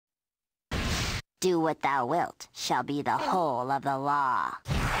Do what thou wilt shall be the whole of the law.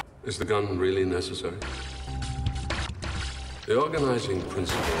 Is the gun really necessary? The organizing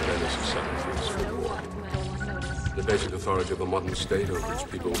principle of any society is for war. The basic authority of a modern state over its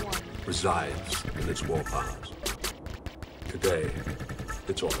people resides in its war powers. Today,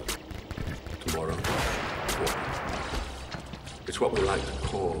 it's oil. Tomorrow, war. It's what we like to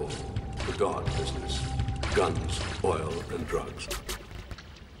call the God business. Guns, oil, and drugs.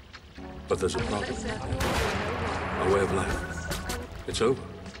 But there's a problem. Our way of life. It's over.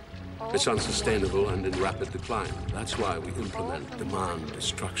 It's unsustainable and in rapid decline. That's why we implement demand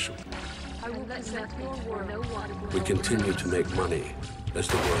destruction. We continue to make money as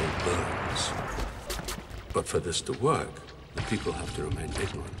the world burns. But for this to work, the people have to remain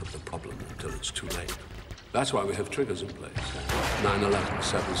ignorant of the problem until it's too late. That's why we have triggers in place. 9/11,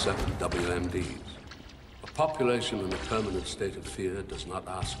 7/7, WMDs. A population in a permanent state of fear does not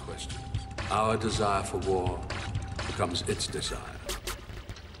ask questions. Our desire for war becomes its desire.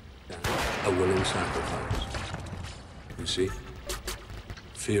 A willing sacrifice. You see?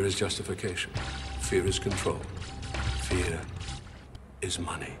 Fear is justification. Fear is control. Fear is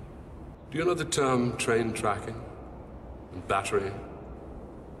money. Do you know the term train tracking and battery?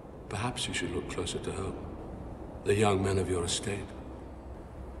 Perhaps you should look closer to home. The young men of your estate.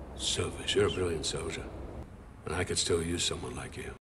 Service. You're a brilliant soldier. And I could still use someone like you.